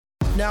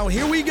Now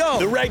here we go.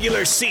 The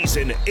regular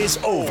season is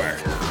over,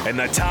 and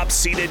the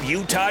top-seeded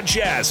Utah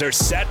Jazz are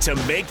set to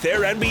make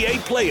their NBA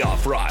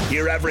playoff run.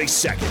 Hear every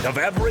second of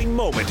every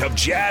moment of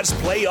Jazz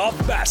playoff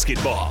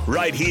basketball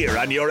right here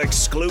on your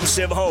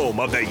exclusive home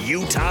of the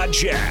Utah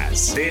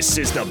Jazz. This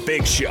is The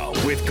Big Show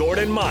with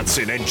Gordon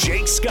Monson and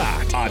Jake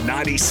Scott on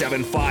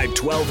 97.5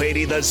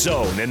 1280 The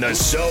Zone and the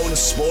Zone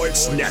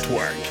Sports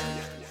Network.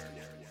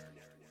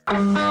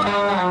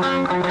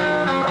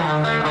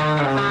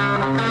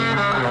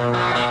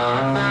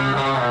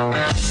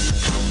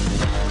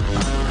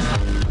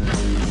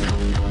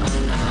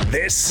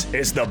 This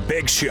is The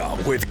Big Show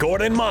with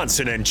Gordon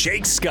Monson and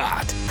Jake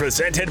Scott,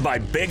 presented by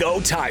Big O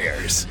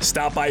Tires.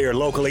 Stop by your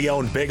locally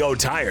owned Big O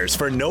Tires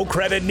for no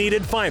credit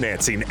needed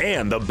financing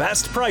and the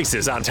best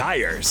prices on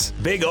tires.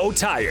 Big O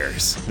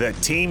Tires, the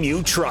team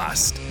you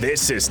trust.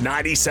 This is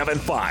 97.5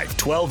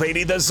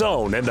 1280 The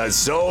Zone and the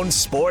Zone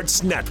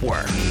Sports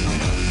Network.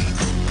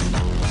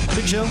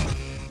 Big Show.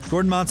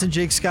 Gordon Monson,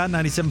 Jake Scott,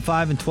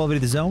 97.5 and 1280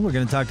 The Zone. We're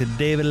going to talk to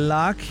David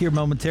Locke here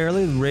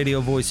momentarily, the radio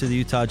voice of the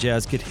Utah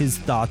Jazz, get his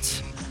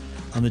thoughts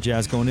on the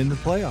Jazz going into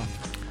the playoff.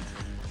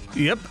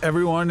 Yep,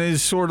 everyone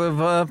is sort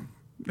of,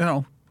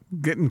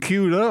 getting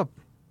queued up,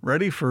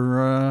 ready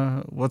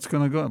for what's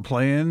going to go.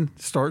 Play-in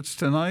starts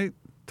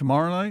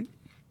tomorrow night.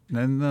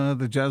 Then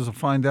the Jazz will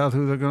find out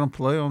who they're going to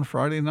play on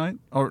Friday night.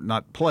 Or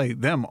not play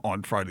them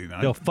on Friday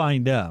night. They'll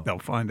find out. They'll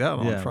find out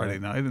on Friday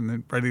night and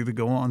then ready to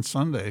go on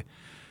Sunday.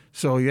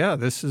 So, yeah,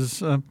 this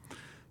is a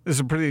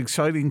pretty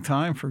exciting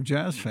time for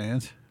Jazz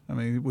fans. I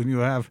mean, when you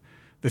have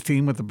the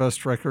team with the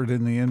best record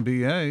in the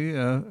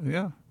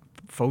NBA,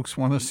 folks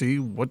want to see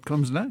what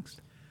comes next.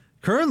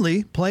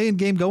 Currently, play-in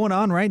game going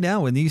on right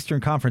now in the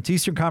Eastern Conference.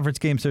 Eastern Conference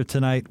games are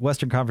tonight,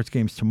 Western Conference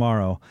games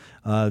tomorrow.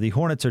 The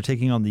Hornets are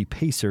taking on the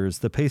Pacers.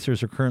 The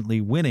Pacers are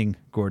currently winning,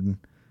 Gordon,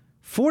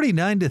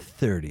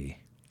 49-30.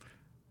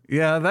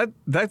 Yeah,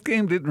 that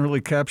game didn't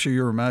really capture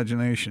your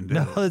imagination, did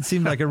it? No, it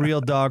seemed like a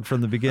real dog from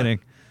the beginning.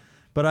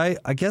 But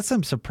I guess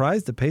I'm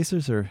surprised the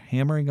Pacers are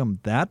hammering them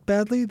that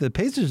badly. The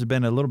Pacers have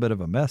been a little bit of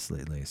a mess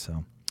lately.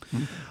 So,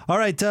 All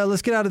right,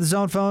 let's get out of the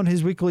zone phone.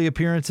 His weekly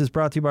appearance is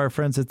brought to you by our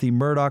friends at the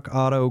Murdoch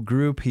Auto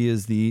Group. He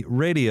is the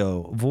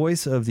radio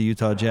voice of the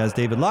Utah Jazz,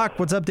 David Locke.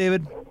 What's up,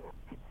 David?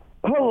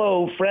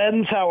 Hello,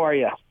 friends. How are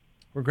you?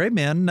 We're great,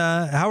 man.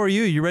 How are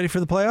you? You ready for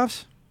the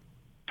playoffs?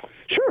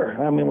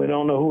 Sure. I mean, we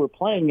don't know who we're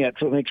playing yet,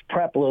 so it makes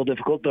prep a little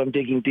difficult. I'm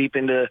digging deep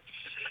into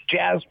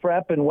Jazz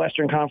prep and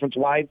Western Conference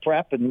wide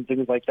prep and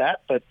things like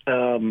that. But,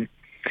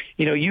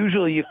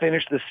 usually you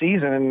finish the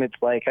season and it's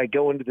like I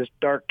go into this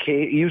dark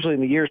cave. Usually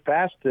in the years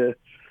past,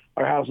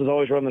 our house has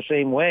always run the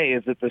same way,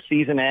 is that the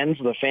season ends,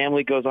 the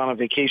family goes on a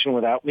vacation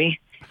without me.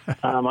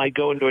 I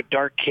go into a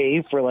dark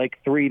cave for like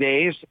 3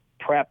 days,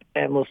 prep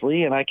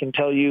endlessly, and I can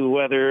tell you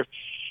whether,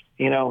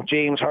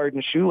 James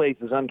Harden's shoelace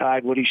is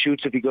untied, what he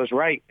shoots if he goes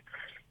right.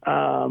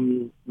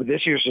 But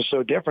this year's just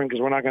so different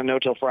because we're not going to know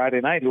till Friday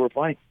night who we're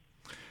playing.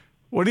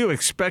 What do you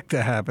expect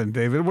to happen,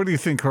 David? What do you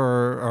think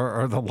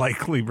are the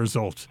likely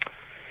results?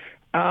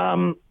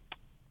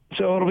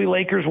 So it'll be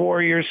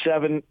Lakers-Warriors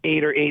 7-8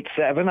 or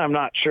 8-7. I'm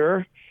not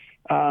sure.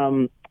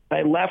 I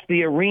left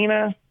the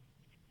arena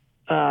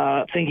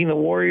thinking the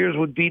Warriors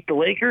would beat the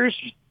Lakers.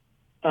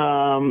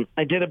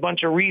 I did a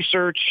bunch of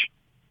research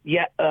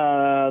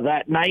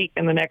that night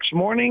and the next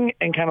morning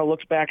and kind of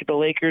looked back at the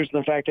Lakers and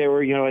the fact they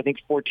were, I think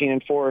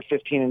 14-4 or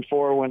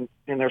 15-4 when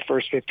in their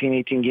first 15,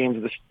 18 games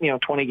of the,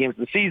 20 games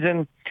of the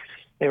season.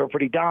 They were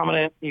pretty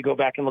dominant. You go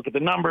back and look at the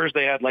numbers.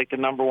 They had like the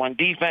number 1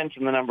 defense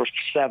and the number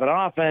 7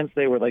 offense.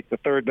 They were like the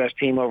 3rd best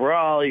team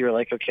overall. You're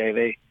like,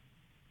 okay,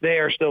 they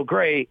are still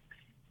great.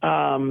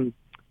 Then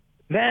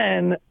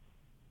the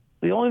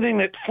only thing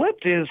that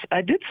flipped is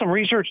I did some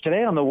research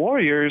today on the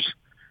Warriors,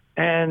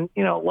 and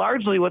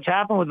largely what's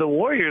happened with the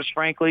Warriors,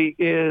 frankly,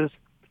 is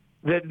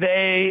that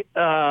they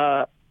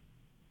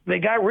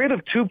got rid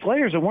of 2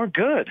 players that weren't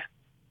good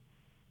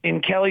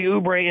in Kelly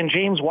Oubre and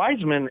James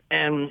Wiseman,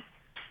 and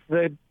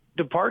the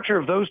departure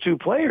of those 2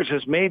 players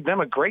has made them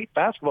a great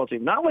basketball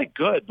team. Not like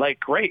good, like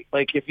great.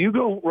 Like if you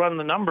go run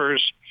the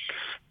numbers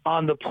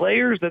on the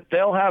players that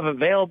they'll have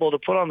available to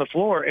put on the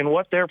floor and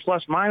what their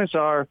plus minus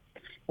are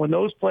when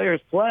those players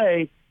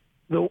play,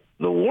 the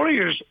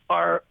Warriors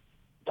are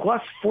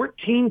plus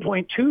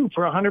 14.2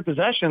 for 100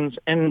 possessions.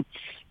 And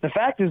the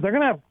fact is they're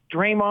going to have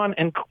Draymond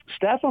and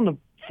Steph on the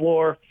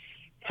floor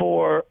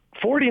for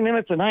 40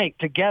 minutes a night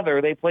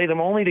together. They play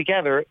them only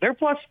together. They're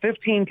plus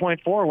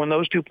 15.4 when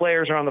those 2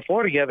 players are on the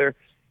floor together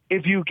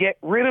if you get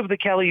rid of the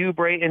Kelly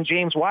Oubre and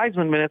James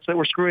Wiseman minutes that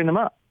were screwing them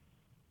up.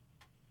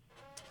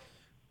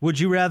 Would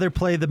you rather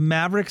play the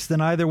Mavericks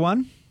than either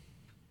one?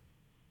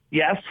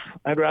 Yes.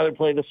 I'd rather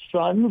play the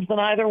Suns than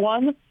either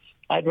one.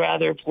 I'd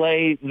rather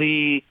play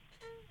the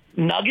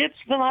Nuggets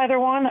than either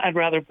one. I'd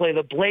rather play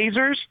the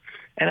Blazers,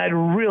 and I'd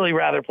really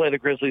rather play the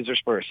Grizzlies or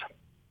Spurs.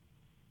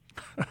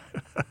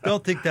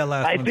 Don't think that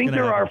last I one's think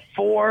there happen. are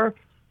 4.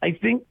 I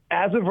think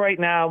as of right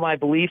now, my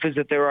belief is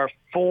that there are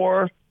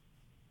 4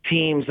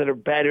 teams that are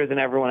better than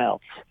everyone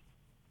else.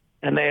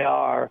 And they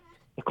are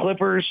the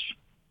Clippers,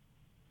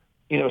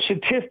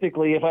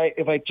 statistically, if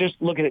I just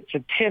look at it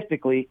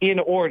statistically in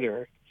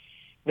order,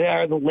 they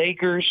are the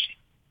Lakers,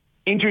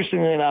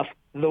 interestingly enough,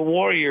 the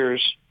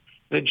Warriors,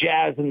 the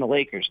Jazz, and the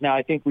Lakers. Now,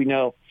 I think we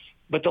know.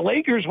 But the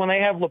Lakers, when they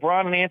have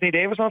LeBron and Anthony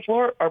Davis on the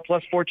floor, are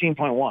plus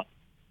 14.1.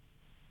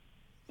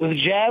 The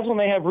Jazz, when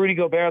they have Rudy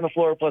Gobert on the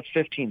floor, are plus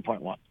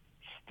 15.1.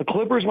 The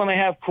Clippers, when they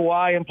have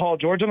Kawhi and Paul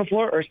George on the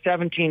floor, are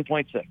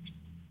 17.6.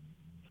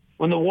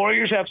 When the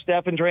Warriors have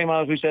Steph and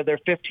Draymond, as we said, they're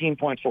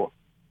 15.4.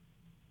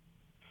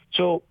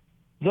 So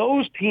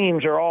those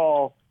teams are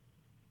all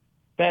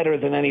better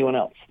than anyone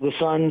else. The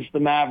Suns, the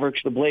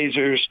Mavericks, the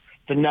Blazers,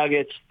 the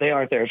Nuggets, they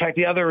aren't there. In fact,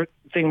 the other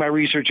thing my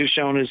research has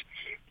shown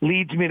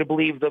leads me to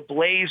believe the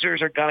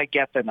Blazers are going to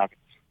get the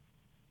Nuggets.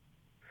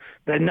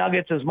 The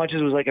Nuggets, as much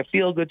as it was like a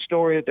feel-good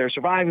story that they're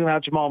surviving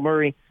without Jamal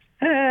Murray,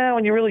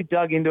 when you really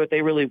dug into it,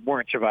 they really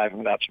weren't surviving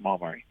without Jamal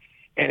Murray.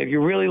 And if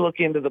you really look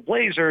into the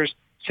Blazers,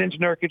 since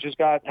Nurkic has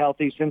got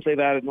healthy, since they've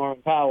added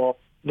Norman Powell,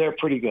 they're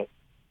pretty good.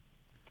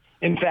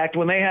 In fact,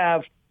 when they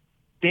have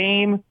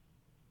Dame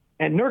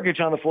and Nurkic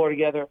on the floor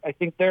together, I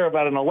think they're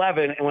about an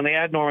 11. And when they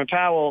add Norman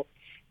Powell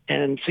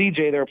and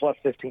CJ, they're a plus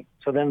 15.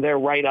 So then they're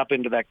right up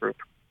into that group.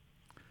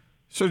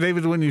 So,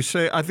 David, when you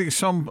say, I think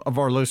some of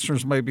our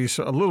listeners might be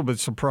a little bit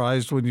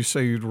surprised when you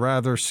say you'd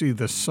rather see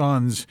the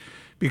Suns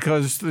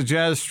because the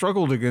Jazz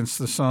struggled against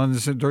the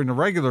Suns during the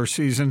regular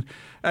season.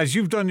 As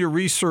you've done your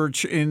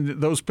research in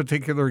those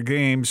particular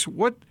games,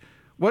 what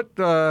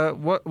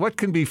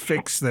can be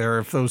fixed there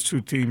if those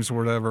two teams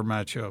were to ever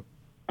match up?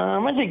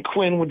 I think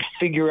Quinn would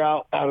figure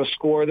out how to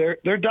score.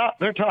 They're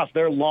tough.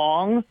 They're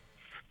long.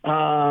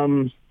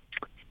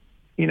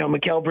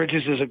 Mikal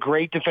Bridges is a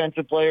great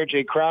defensive player.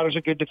 Jay Crowder's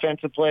a good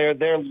defensive player.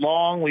 They're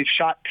long. We've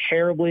shot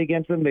terribly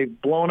against them.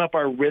 They've blown up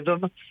our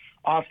rhythm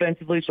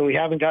offensively, so we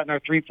haven't gotten our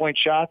three-point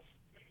shots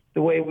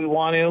the way we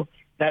want to.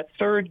 That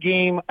third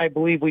game, I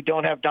believe we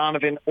don't have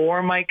Donovan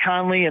or Mike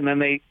Conley, and then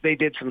they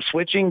did some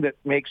switching that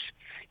makes,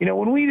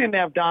 when we didn't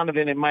have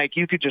Donovan and Mike,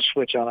 you could just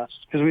switch on us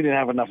because we didn't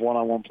have enough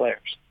one-on-one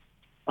players.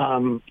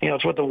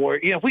 It's what the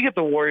Warriors, if we get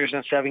the Warriors in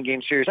a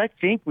 7-game series, I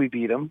think we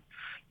beat them.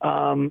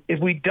 If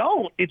we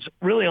don't, it's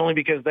really only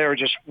because they're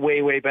just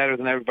way, way better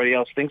than everybody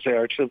else thinks they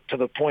are to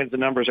the point of the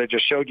numbers I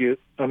just showed you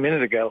a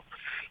minute ago.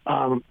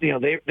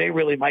 They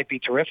really might be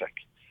terrific.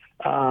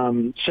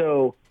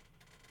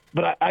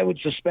 But I would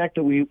suspect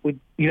that we would,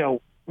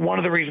 one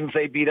of the reasons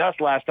they beat us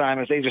last time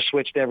is they just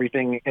switched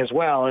everything as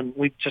well. And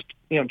we just,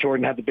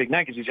 Jordan had the big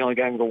night because he's the only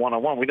guy who can go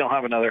one-on-one. We don't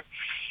have another,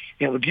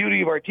 the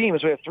beauty of our team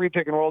is we have 3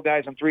 pick-and-roll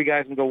guys and 3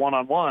 guys who can go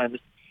one-on-one.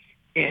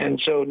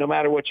 And so no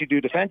matter what you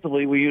do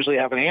defensively, we usually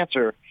have an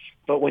answer.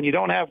 But when you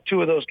don't have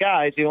 2 of those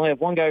guys, you only have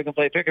 1 guy who can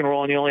play pick and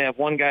roll, and you only have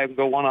 1 guy who can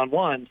go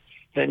one-on-one,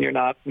 then you're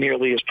not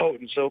nearly as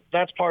potent. So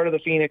that's part of the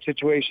Phoenix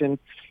situation.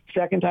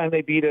 Second time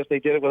they beat us, they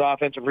did it with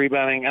offensive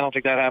rebounding. I don't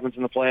think that happens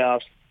in the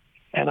playoffs.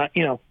 And,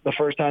 the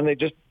first time they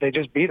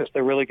just beat us.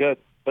 They're really good.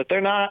 But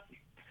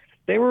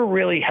they were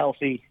really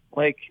healthy.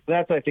 Like,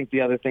 that's, I think,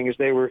 the other thing is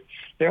they're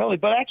healthy.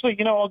 But actually,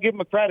 I'll give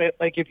them a credit.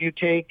 Like, if you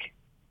take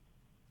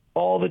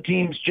all the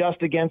teams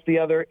just against the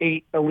other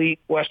 8 elite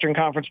Western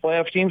Conference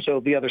playoff teams, so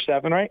the other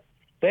 7, right?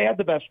 They had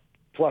the best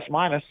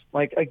plus-minus.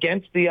 Like,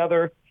 against the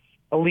other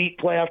elite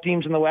playoff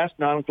teams in the West,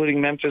 not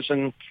including Memphis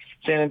and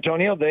San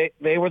Antonio,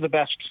 they were the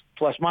best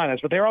plus-minus.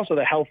 But they're also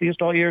the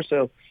healthiest all year.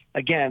 So,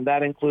 again,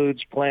 that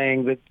includes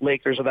playing the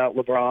Lakers without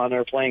LeBron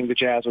or playing the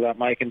Jazz without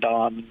Mike and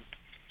Don.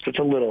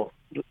 So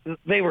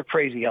they were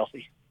crazy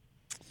healthy.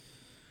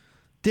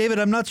 David,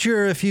 I'm not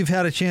sure if you've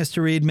had a chance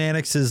to read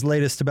Mannix's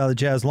latest about the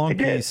Jazz long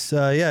piece.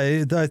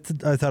 I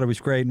thought it was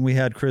great, and we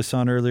had Chris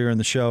on earlier in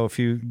the show. If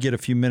you get a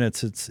few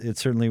minutes, it's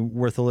certainly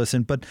worth a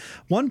listen. But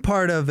one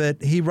part of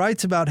it, he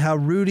writes about how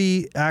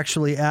Rudy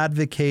actually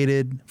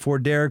advocated for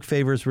Derek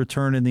Favors'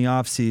 return in the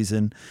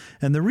offseason.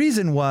 And the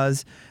reason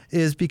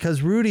is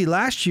because Rudy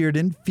last year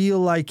didn't feel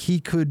like he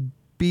could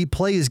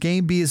play his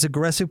game, be as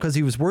aggressive because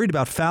he was worried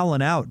about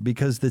fouling out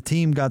because the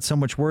team got so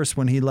much worse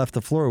when he left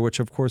the floor, which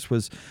of course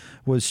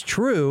was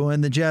true.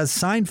 And the Jazz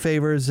signed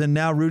Favors, and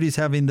now Rudy's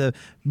having the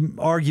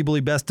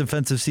arguably best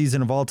defensive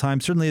season of all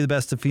time, certainly the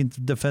best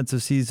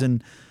defensive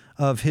season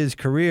of his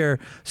career.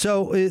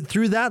 So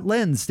through that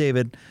lens,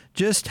 David,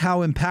 just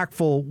how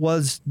impactful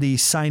was the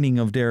signing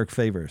of Derek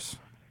Favors?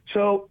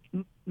 So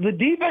the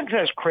defense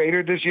has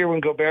cratered this year when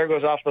Gobert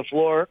goes off the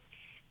floor.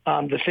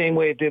 The same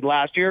way it did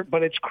last year,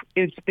 but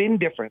it's been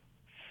different.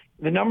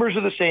 The numbers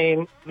are the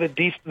same.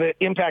 The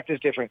impact is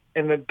different.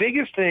 And the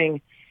biggest thing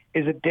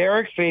is that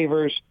Derek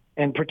Favors,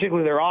 and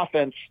particularly their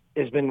offense,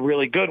 has been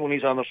really good when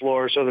he's on the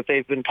floor, so that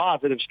they've been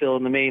positive still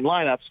in the main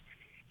lineups.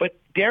 But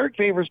Derek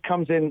Favors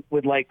comes in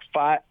with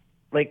 4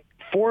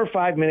 or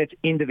 5 minutes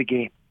into the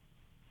game.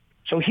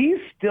 So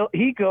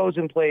he goes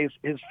and plays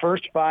his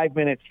first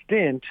 5-minute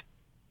stint,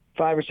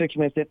 5 or 6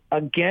 minutes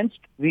against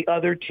the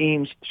other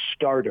team's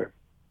starter.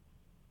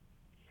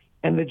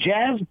 And the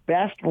Jazz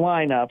best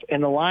lineup,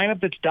 and the lineup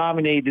that's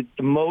dominated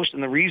the most,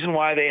 and the reason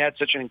why they had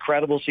such an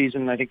incredible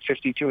season, I think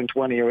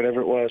 52-20 or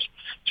whatever it was,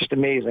 just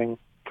amazing,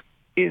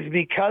 is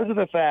because of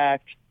the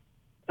fact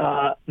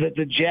that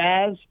the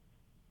Jazz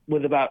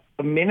with about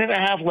a minute and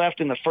a half left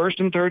in the first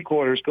and third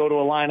quarters, go to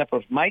a lineup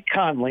of Mike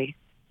Conley,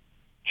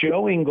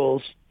 Joe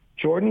Ingles,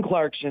 Jordan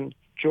Clarkson,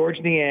 George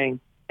Niang,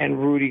 and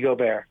Rudy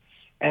Gobert.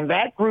 And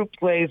that group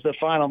plays the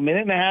final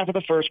minute and a half of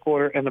the first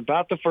quarter and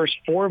about the first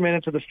 4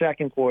 minutes of the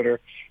second quarter.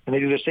 And they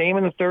do the same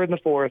in the third and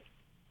the fourth,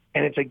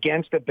 and it's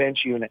against a bench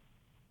unit.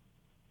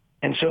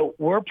 And so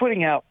we're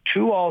putting out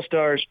 2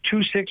 All-Stars,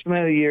 2 Sixth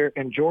Men of the Year,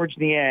 and George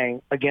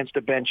Niang against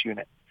a bench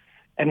unit.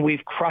 And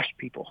we've crushed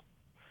people.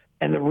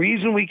 And the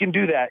reason we can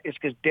do that is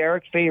because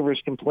Derek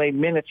Favors can play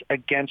minutes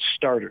against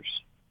starters.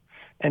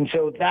 And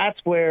so that's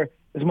where,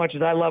 as much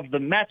as I love the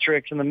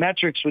metrics, and the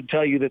metrics would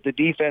tell you that the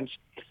defense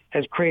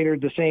has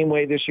cratered the same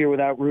way this year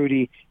without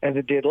Rudy as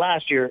it did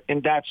last year,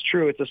 and that's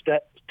true. It's a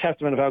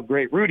testament of how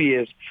great Rudy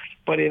is,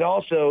 but it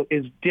also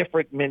is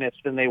different minutes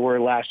than they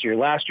were last year.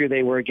 Last year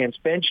they were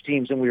against bench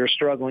teams, and we were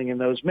struggling in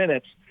those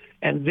minutes.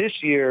 And this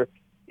year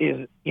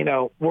is,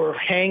 we're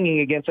hanging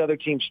against other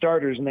team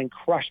starters and then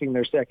crushing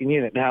their second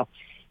unit. Now,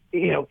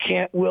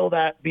 will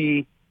that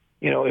be,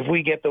 if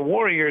we get the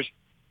Warriors,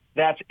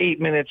 that's 8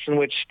 minutes in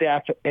which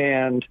Steph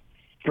and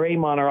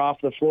Draymond are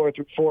off the floor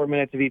through 4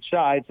 minutes of each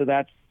side. So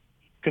that's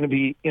going to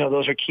be,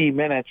 those are key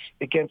minutes.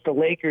 Against the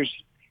Lakers,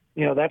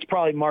 that's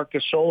probably Marc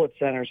Gasol at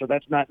center. So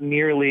that's not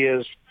nearly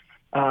as,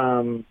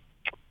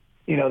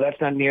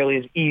 that's not nearly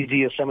as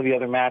easy as some of the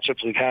other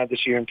matchups we've had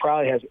this year, and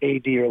probably has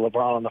AD or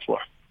LeBron on the floor.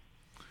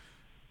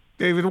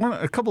 David,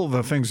 a couple of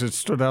the things that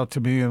stood out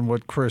to me in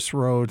what Chris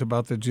wrote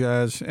about the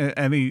Jazz,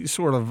 and he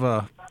sort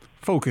of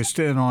focused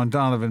in on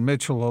Donovan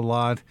Mitchell a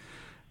lot.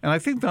 And I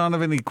think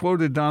he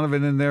quoted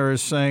Donovan in there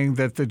as saying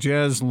that the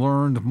Jazz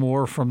learned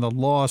more from the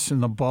loss in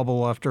the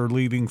bubble after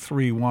leading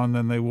 3-1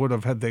 than they would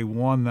have had they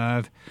won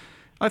that.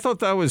 I thought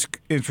that was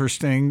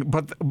interesting,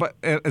 but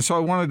so I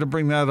wanted to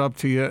bring that up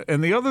to you.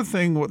 And the other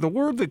thing, the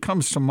word that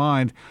comes to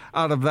mind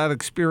out of that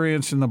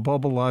experience in the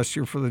bubble last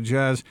year for the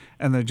Jazz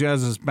and the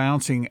Jazz's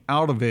bouncing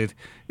out of it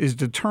is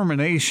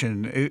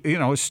determination.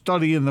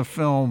 Studying the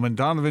film and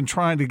Donovan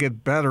trying to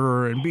get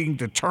better and being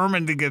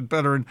determined to get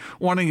better and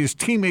wanting his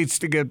teammates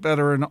to get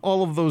better, and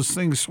all of those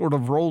things sort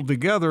of rolled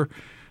together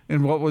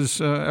in what was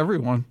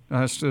everyone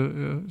has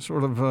to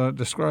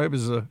describe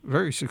as a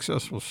very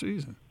successful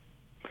season.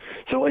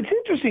 So it's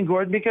interesting,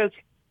 Gordon, because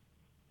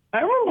I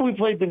remember we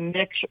played the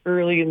Knicks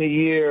early in the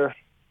year.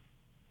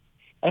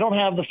 I don't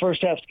have the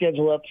first half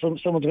schedule up, so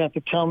someone's going to have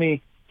to tell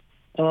me.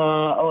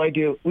 I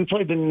do. We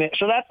played the Knicks.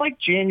 So that's like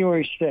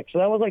January 6th. So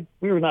that was like,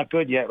 we were not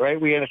good yet, right?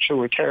 We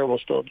were terrible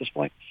still at this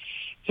point.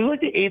 So it was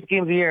like the 8th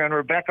game of the year, and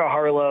Rebecca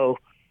Harlow,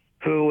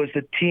 who was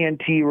the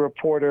TNT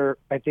reporter,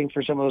 I think,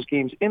 for some of those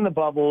games in the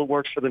bubble,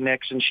 works for the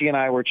Knicks, and she and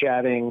I were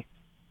chatting.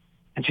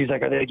 And she's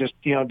like, are they just,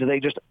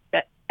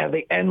 have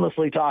they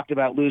endlessly talked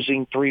about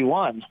losing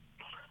 3-1?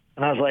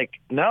 And I was like,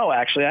 no,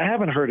 actually, I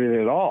haven't heard it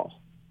at all.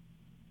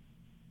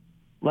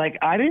 Like,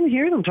 I didn't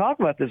hear them talk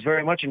about this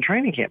very much in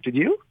training camp. Did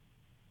you?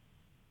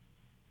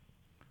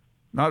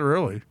 Not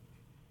really.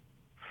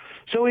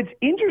 So it's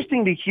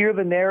interesting to hear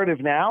the narrative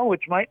now,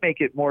 which might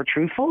make it more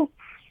truthful.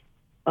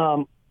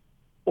 Or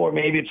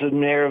maybe it's a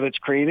narrative that's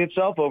created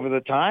itself over the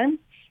time.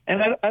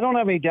 And I don't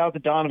have any doubt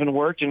that Donovan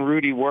worked and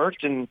Rudy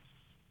worked. And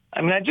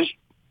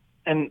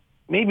and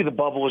maybe the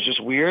bubble was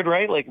just weird,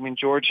 right?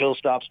 George Hill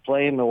stops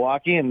playing in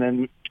Milwaukee, and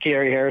then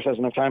Gary Harris has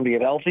enough time to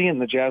get healthy,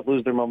 and the Jazz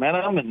lose their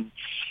momentum. And,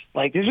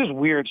 there's just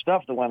weird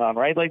stuff that went on,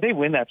 right? They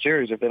win that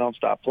series if they don't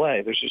stop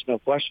play. There's just no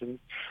question.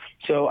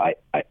 So I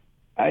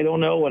don't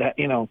know what, I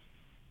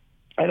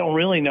don't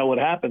really know what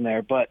happened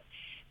there. But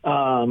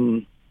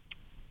I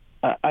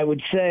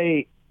would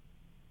say,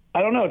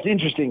 I don't know. It's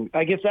interesting.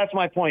 I guess that's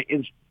my point,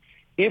 is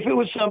if it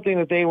was something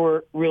that they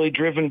were really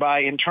driven by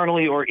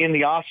internally or in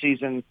the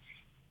offseason,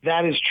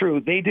 that is true.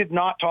 They did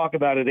not talk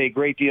about it a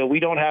great deal. We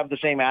don't have the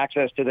same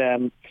access to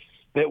them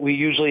that we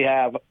usually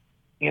have.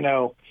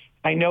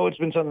 I know it's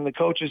been something the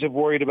coaches have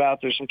worried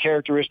about. There's some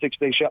characteristics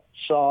they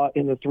saw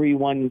in the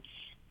 3-1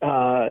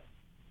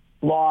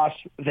 loss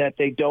that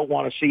they don't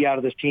want to see out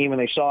of this team, and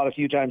they saw it a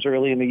few times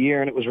early in the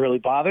year, and it was really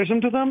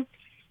bothersome to them.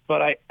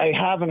 But I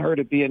haven't heard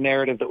it be a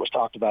narrative that was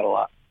talked about a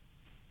lot.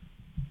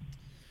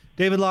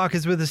 David Locke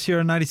is with us here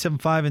on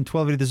 97.5 and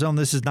 1280 The Zone.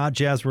 This is not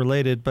Jazz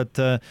related, but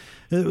the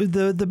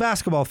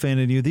basketball fan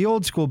in you, the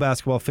old school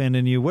basketball fan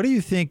in you, what do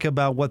you think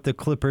about what the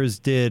Clippers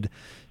did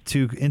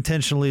to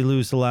intentionally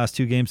lose the last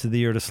 2 games of the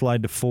year to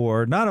slide to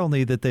 4? Not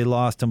only that they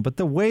lost them, but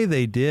the way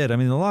they did. I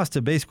mean, they lost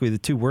to basically the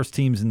 2 worst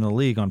teams in the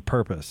league on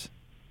purpose.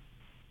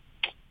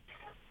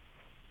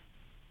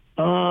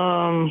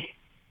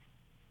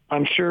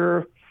 I'm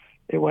sure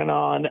it went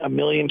on a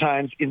million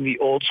times in the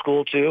old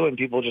school too, and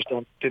people just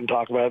didn't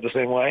talk about it the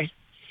same way.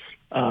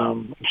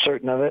 I'm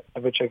certain of it. I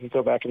bet you I could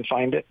go back and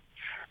find it.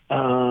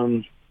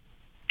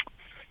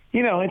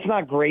 It's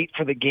not great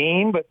for the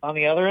game, but on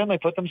the other end, they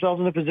put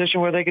themselves in a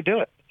position where they could do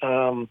it.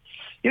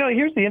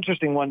 Here's the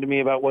interesting one to me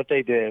about what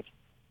they did.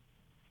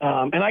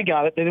 And I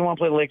got it. They didn't want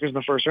to play the Lakers in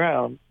the first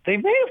round. They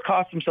may have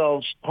cost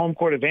themselves home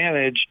court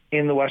advantage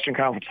in the Western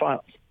Conference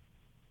Finals.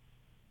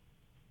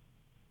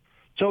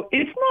 So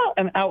it's not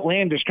an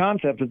outlandish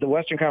concept that the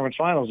Western Conference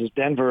Finals is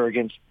Denver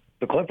against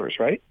the Clippers,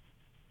 right?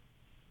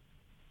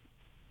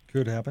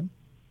 Could happen.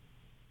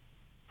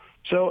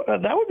 So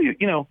that would be,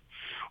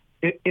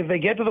 if they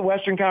get to the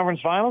Western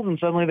Conference Finals and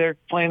suddenly they're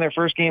playing their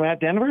first game at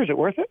Denver, is it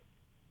worth it?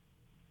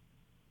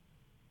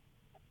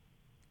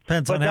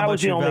 Depends on how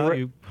much you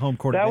value home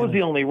court advantage. That was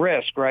the only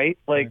risk, right?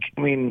 Like,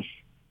 I mean,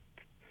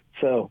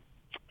 so,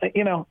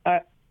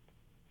 I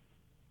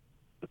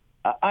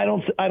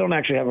don't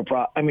actually have a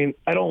problem. I mean,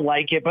 I don't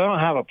like it, but I don't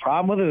have a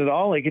problem with it at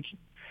all. Like,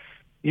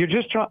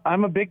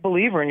 I'm a big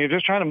believer, and you're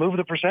just trying to move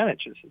the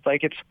percentages. It's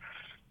like,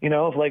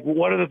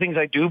 what are the things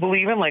I do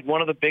believe in? Like,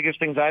 one of the biggest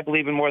things I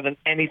believe in more than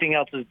anything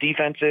else is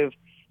defensive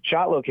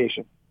shot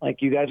location.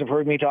 Like, you guys have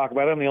heard me talk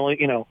about it. I'm the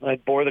only, I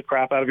bore the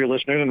crap out of your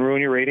listeners and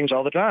ruin your ratings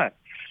all the time.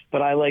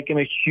 But I am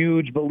a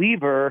huge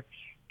believer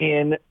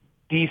in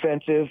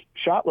defensive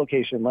shot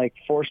location. Like,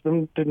 force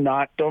them to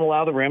don't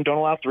allow the rim, don't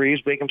allow threes,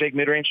 make them take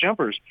mid-range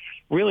jumpers.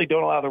 Really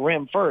don't allow the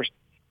rim first.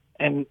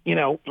 And,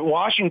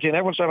 Washington,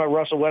 everyone's talking about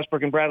Russell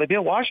Westbrook and Bradley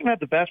Beal. Washington had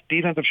the best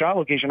defensive shot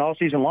location all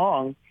season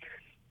long,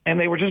 and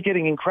they were just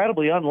getting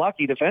incredibly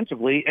unlucky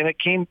defensively. And it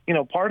came,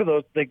 part of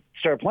those, they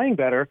started playing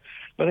better,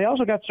 but they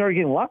also started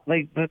getting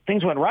lucky.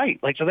 Things went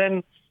right. Like, so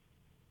then,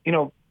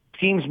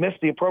 teams missed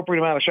the appropriate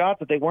amount of shots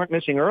that they weren't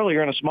missing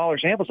earlier in a smaller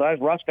sample size.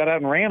 Russ got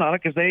out and ran on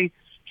it because they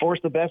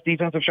forced the best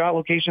defensive shot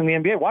location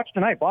in the NBA. Watch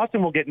tonight.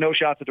 Boston will get no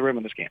shots at the rim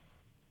in this game.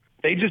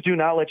 They just do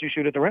not let you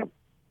shoot at the rim.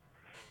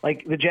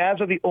 Like, the Jazz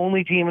are the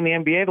only team in the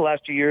NBA the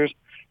last 2 years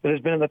that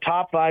has been in the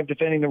top 5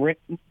 defending the rim,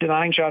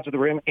 denying shots at the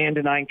rim and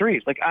denying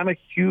threes. Like, I'm a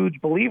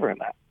huge believer in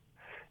that.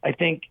 I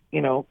think,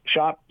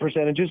 shot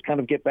percentages kind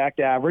of get back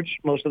to average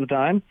most of the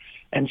time.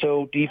 And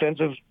so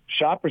defensive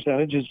shot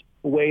percentage is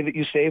a way that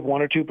you save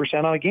 1 or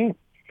 2% on a game.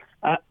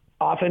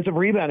 Offensive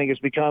rebounding has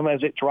become,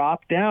 as it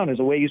dropped down, as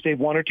a way you save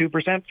 1 or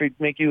 2% to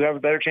make you have a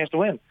better chance to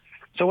win.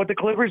 So what the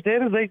Clippers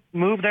did is they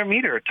moved their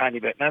meter a tiny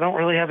bit. And I don't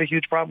really have a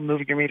huge problem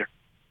moving your meter.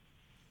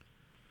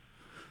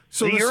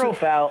 So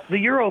the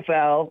Euro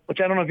foul, which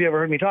I don't know if you ever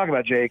heard me talk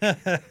about, Jake,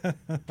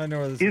 I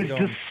know where this is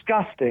going.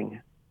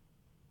 Disgusting.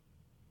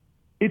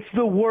 It's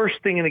the worst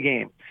thing in the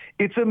game.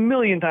 It's a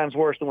million times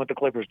worse than what the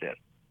Clippers did.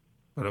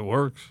 But it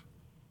works.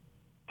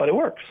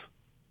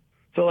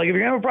 So, if you're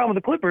going to have a problem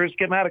with the Clippers,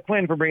 get mad at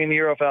Quinn for bringing the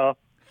Euro foul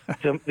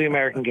to the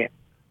American game.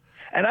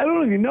 And I don't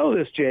know if you know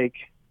this, Jake.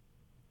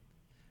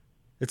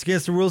 It's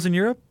against the rules in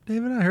Europe,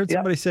 David? I heard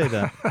somebody say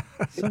that.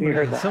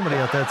 Somebody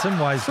out there, some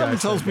wise guy. Someone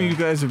tells me you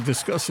guys have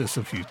discussed this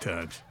a few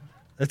times.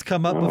 It's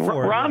come up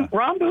before. Ron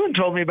Boone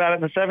told me about it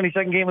in the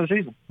 72nd game of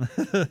the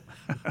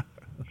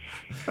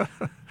season.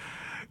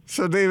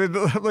 So, David,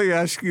 let me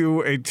ask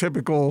you a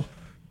typical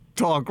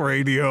talk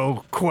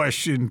radio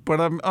question, but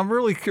I'm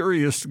really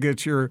curious to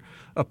get your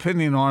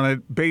opinion on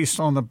it based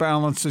on the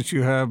balance that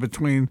you have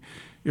between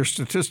your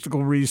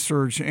statistical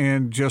research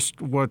and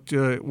just what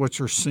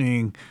you're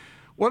seeing.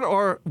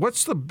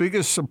 What's the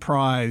biggest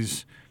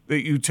surprise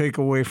that you take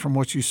away from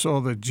what you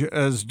saw the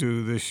Jazz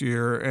do this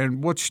year,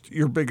 and what's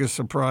your biggest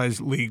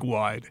surprise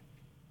league-wide?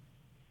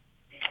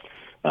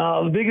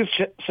 The biggest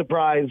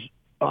surprise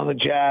on the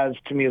Jazz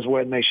to me is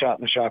when they shot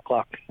in the shot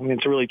clock. I mean,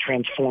 it's a really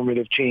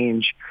transformative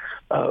change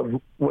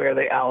of where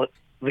the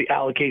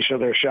allocation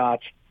of their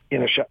shots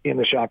in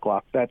the shot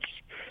clock. That's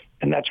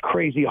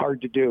crazy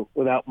hard to do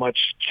without much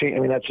change. I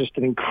mean, that's just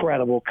an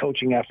incredible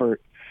coaching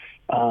effort,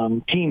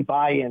 team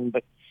buy-in.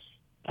 But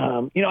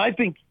I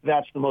think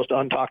that's the most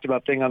untalked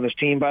about thing on this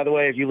team. By the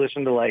way, if you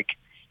listen to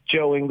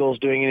Joe Ingles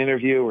doing an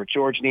interview, or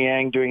George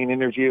Niang doing an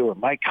interview, or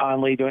Mike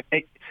Conley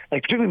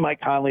particularly Mike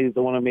Conley is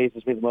the one who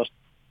amazes me the most.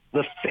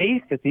 The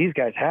faith that these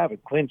guys have in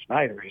Quin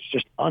Snyder is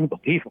just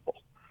unbelievable,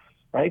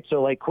 right?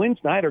 So, Quin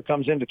Snyder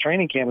comes into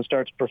training camp and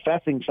starts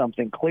professing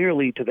something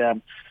clearly to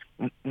them.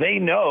 They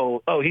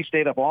know, he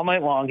stayed up all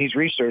night long, he's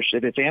researched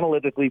it, it's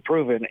analytically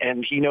proven,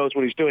 and he knows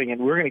what he's doing,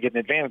 and we're going to get an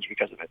advantage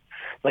because of it.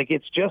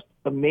 It's just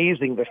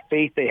amazing the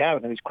faith they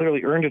have, and he's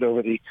clearly earned it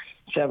over the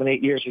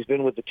 7-8 years he's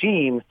been with the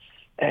team.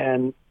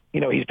 And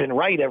he's been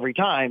right every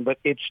time, but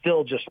it's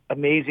still just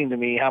amazing to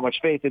me how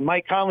much faith. And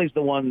Mike Conley's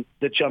the one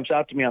that jumps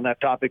out to me on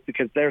that topic,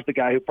 because there's the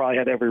guy who probably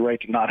had every right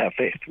to not have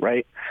faith,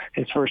 right?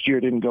 His first year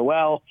didn't go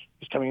well.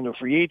 He's coming into a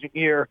free agent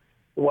year.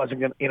 It wasn't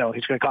going to,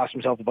 he's going to cost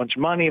himself a bunch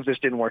of money if this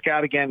didn't work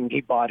out again, and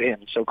he bought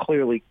in. So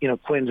clearly,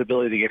 Quinn's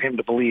ability to get him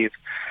to believe.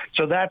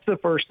 So that's the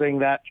first thing,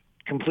 that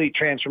complete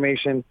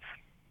transformation.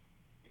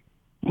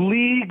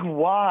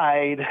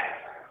 League-wide,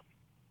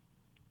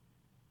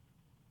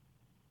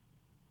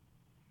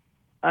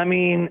 I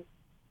mean,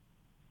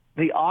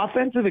 the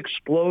offensive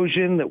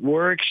explosion that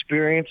we're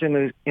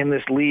experiencing in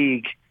this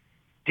league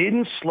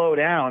didn't slow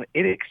down.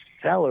 It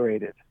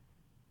accelerated.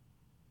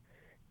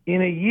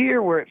 In a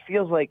year where it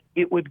feels like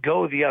it would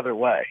go the other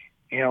way,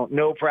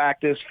 no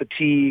practice,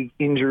 fatigue,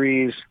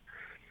 injuries.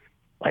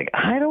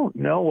 I don't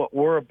know what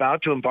we're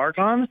about to embark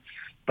on,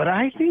 but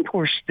I think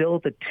we're still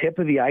at the tip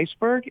of the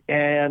iceberg.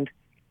 And,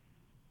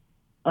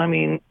 I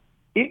mean,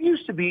 it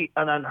used to be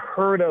an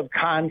unheard of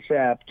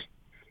concept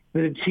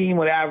that a team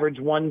would average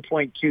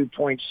 1.2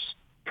 points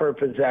per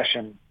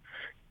possession.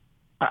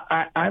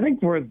 I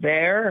think we're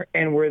there,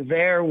 and we're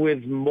there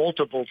with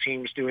multiple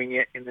teams doing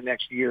it in the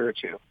next year or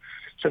two.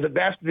 So the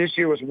best this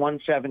year was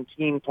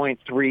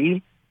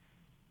 117.3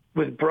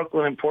 with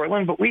Brooklyn and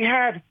Portland, but we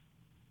had,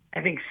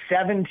 I think,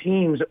 7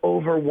 teams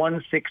over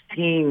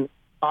 116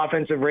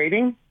 offensive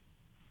rating.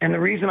 And the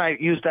reason I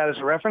used that as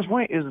a reference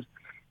point is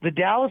the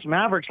Dallas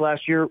Mavericks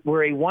last year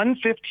were a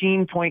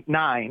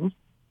 115.9.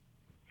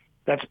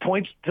 That's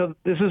points to,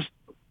 this is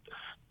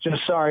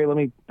just, sorry, let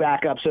me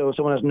back up so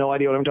someone has no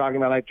idea what I'm talking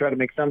about. I try to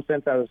make some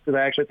sense out of this because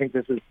I actually think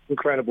this is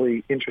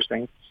incredibly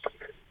interesting.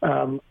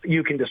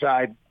 You can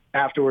decide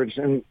afterwards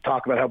and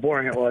talk about how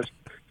boring it was.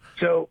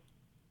 So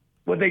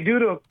what they do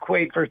to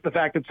equate for the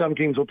fact that some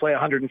teams will play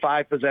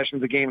 105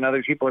 possessions a game and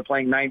other people are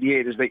playing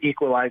 98 is they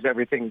equalize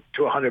everything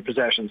to 100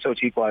 possessions, so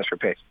it's equalized for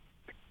pace.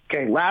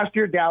 Okay, last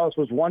year Dallas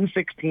was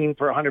 116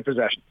 for 100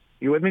 possessions.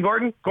 You with me,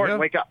 Gordon? Gordon,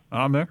 wake up.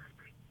 I'm there.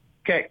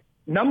 Okay,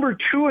 number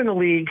 2 in the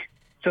league,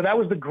 so that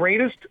was the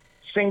greatest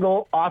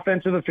single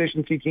offensive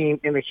efficiency team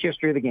in the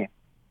history of the game.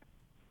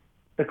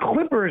 The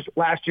Clippers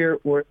last year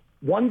were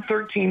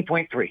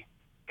 113.3,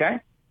 okay?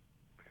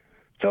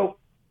 So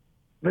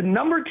the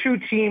number 2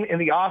 team in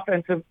the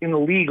offensive in the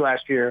league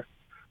last year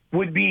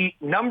would be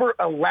number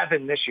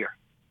 11 this year.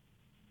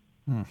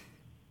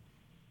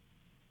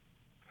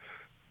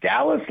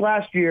 Dallas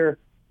last year,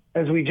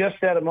 as we just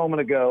said a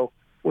moment ago,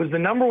 was the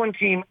number 1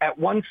 team at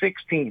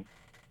 116.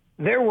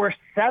 There were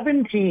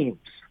 7 teams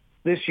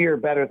this year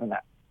better than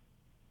that.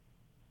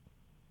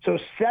 So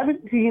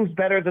 7 teams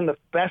better than the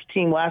best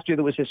team last year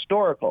that was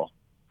historical,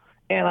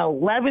 and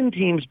 11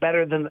 teams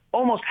better than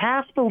almost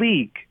half the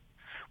league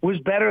was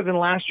better than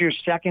last year's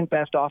second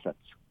best offense.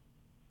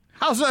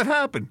 How's that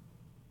happen?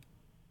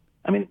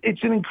 I mean,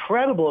 it's an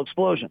incredible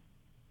explosion.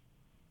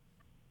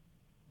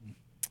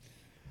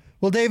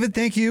 Well, David,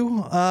 thank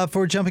you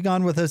for jumping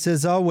on with us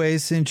as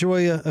always.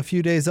 Enjoy a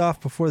few days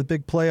off before the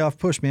big playoff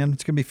push, man.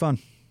 It's going to be fun.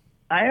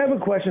 I have a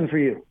question for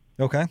you.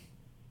 Okay.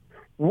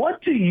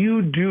 What do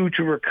you do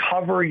to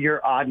recover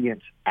your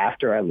audience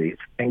after I leave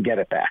and get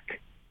it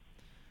back?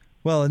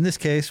 Well, in this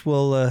case,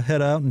 we'll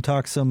head out and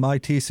talk some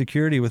IT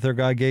security with our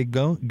guy,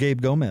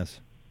 Gabe Gomez.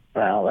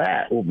 Well,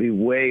 that will be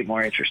way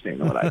more interesting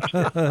than what I just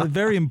did.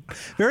 Very,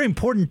 very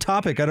important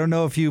topic. I don't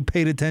know if you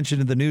paid attention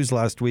to the news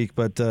last week,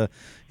 but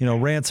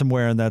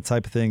ransomware and that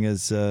type of thing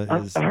is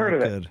I've heard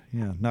of good.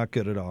 Yeah, not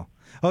good at all.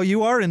 Oh,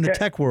 you are in the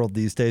tech world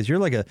these days. You're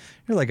like a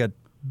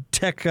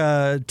tech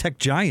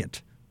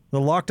giant. The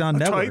Locked On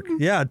Network. Titan?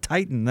 Yeah,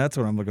 Titan. That's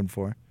what I'm looking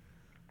for.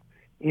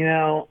 You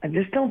know, I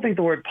just don't think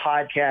the word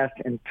podcast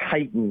and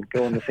Titan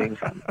go in the same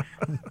sentence.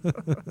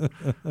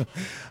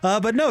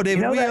 But no,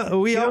 David, we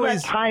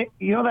always...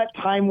 that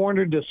Time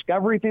Warner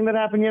Discovery thing that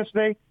happened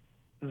yesterday?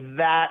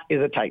 That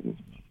is a Titan.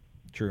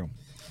 True.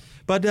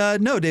 But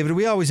no, David,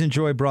 we always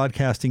enjoy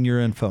broadcasting your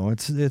info.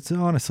 It's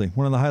honestly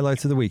one of the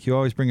highlights of the week. You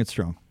always bring it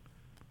strong.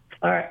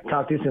 All right.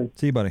 Talk to you soon.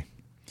 See you, buddy.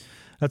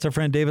 That's our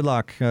friend David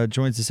Locke.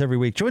 Joins us every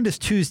week. Joined us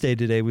Tuesday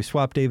today. We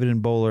swapped David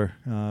and Bowler.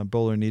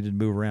 Bowler needed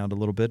to move around a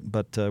little bit,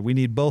 but we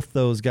need both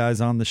those guys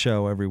on the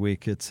show every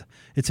week. It's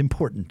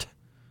important.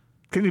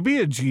 Can you be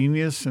a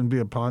genius and be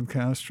a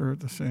podcaster at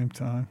the same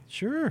time?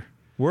 Sure.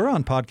 We're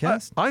on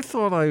podcast. I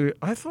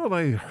thought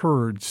I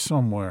heard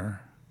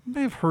somewhere. I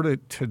may have heard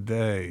it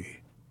today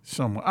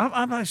somewhere.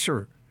 I'm not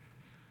sure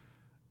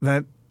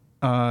that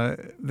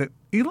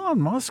Elon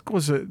Musk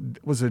was a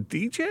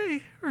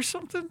DJ or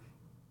something.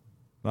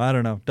 I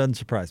don't know. Doesn't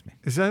surprise me.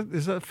 Is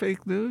that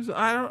fake news?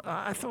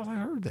 I thought I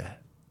heard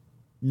that.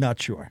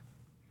 Not sure.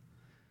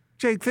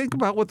 Jake, think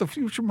about what the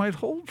future might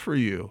hold for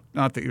you.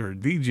 Not that you're a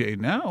DJ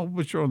now,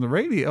 but you're on the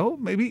radio.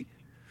 Maybe,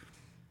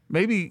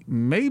 you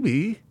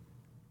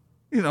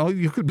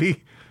could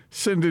be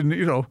sending,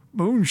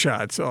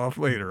 moonshots off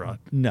later on.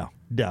 No,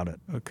 doubt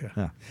it. Okay.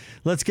 No.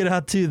 Let's get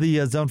out to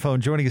the zone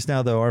phone. Joining us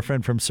now, though, our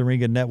friend from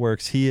Syringa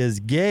Networks. He is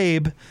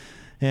Gabe.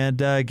 And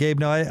Gabe,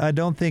 no, I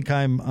don't think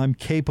I'm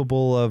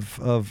capable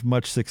of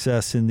much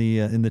success in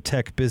the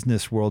tech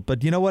business world.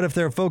 But you know what? If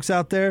there are folks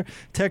out there,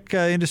 tech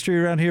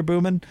industry around here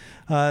booming,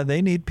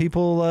 they need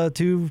people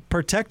to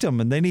protect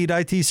them, and they need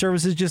IT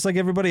services just like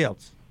everybody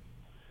else.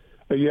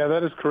 Yeah,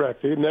 that is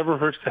correct. It never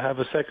hurts to have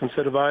a second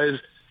set of eyes.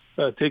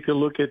 Take a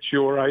look at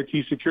your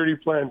IT security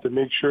plan to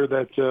make sure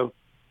that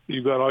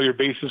you've got all your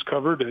bases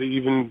covered.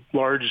 Even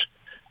large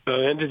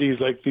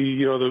entities like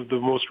the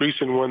most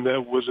recent one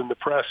that was in the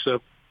press.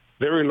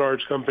 Very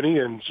large company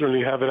and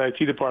certainly have an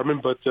IT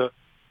department, but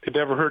it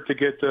never hurt to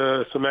get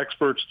some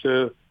experts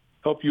to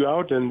help you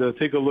out and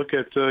take a look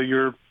at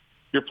your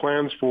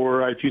plans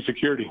for IT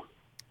security.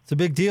 It's a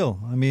big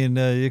deal. I mean,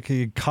 it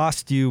could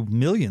cost you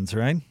millions,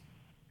 right?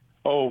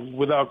 Oh,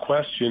 without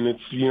question. It's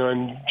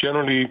and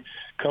generally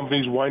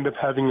companies wind up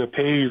having to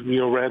pay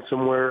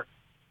ransomware,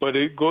 but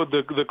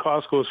the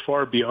cost goes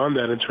far beyond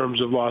that in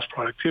terms of lost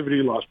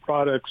productivity, lost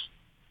products,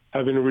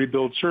 having to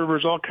rebuild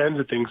servers, all kinds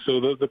of things. So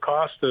the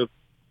cost of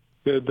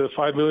the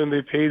 $5 million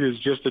they paid is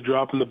just a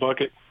drop in the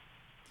bucket.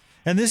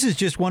 And this is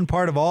just one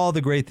part of all the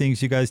great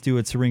things you guys do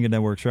at Syringa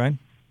Networks, right?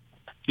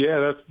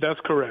 Yeah, that's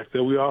correct.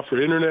 We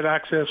offer internet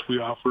access. We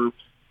offer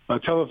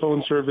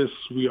telephone service.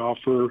 We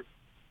offer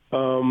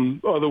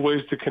other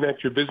ways to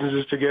connect your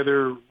businesses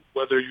together,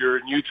 whether you're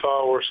in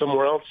Utah or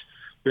somewhere else.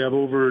 We have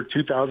over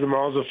 2,000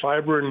 miles of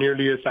fiber and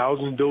nearly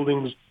 1,000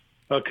 buildings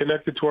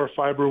connected to our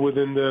fiber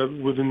within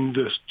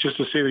just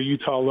the state of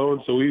Utah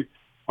alone. So we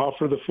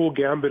offer the full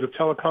gambit of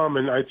telecom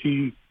and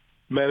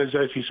managed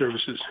IT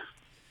services.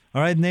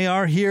 All right, and they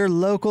are here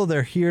local.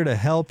 They're here to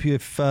help you.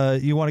 If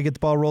you want to get the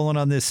ball rolling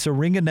on this,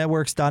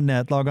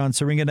 SeringaNetworks.net. Log on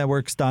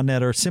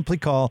SeringaNetworks.net or simply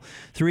call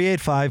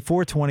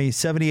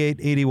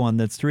 385-420-7881.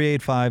 That's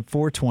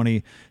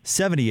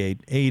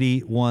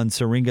 385-420-7881,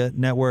 Syringa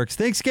Networks.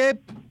 Thanks, Gabe.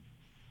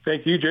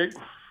 Thank you, Jake.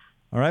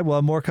 All right, we'll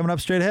have more coming up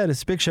straight ahead.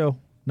 It's Big Show,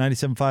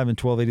 97.5 and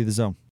 1280 The Zone.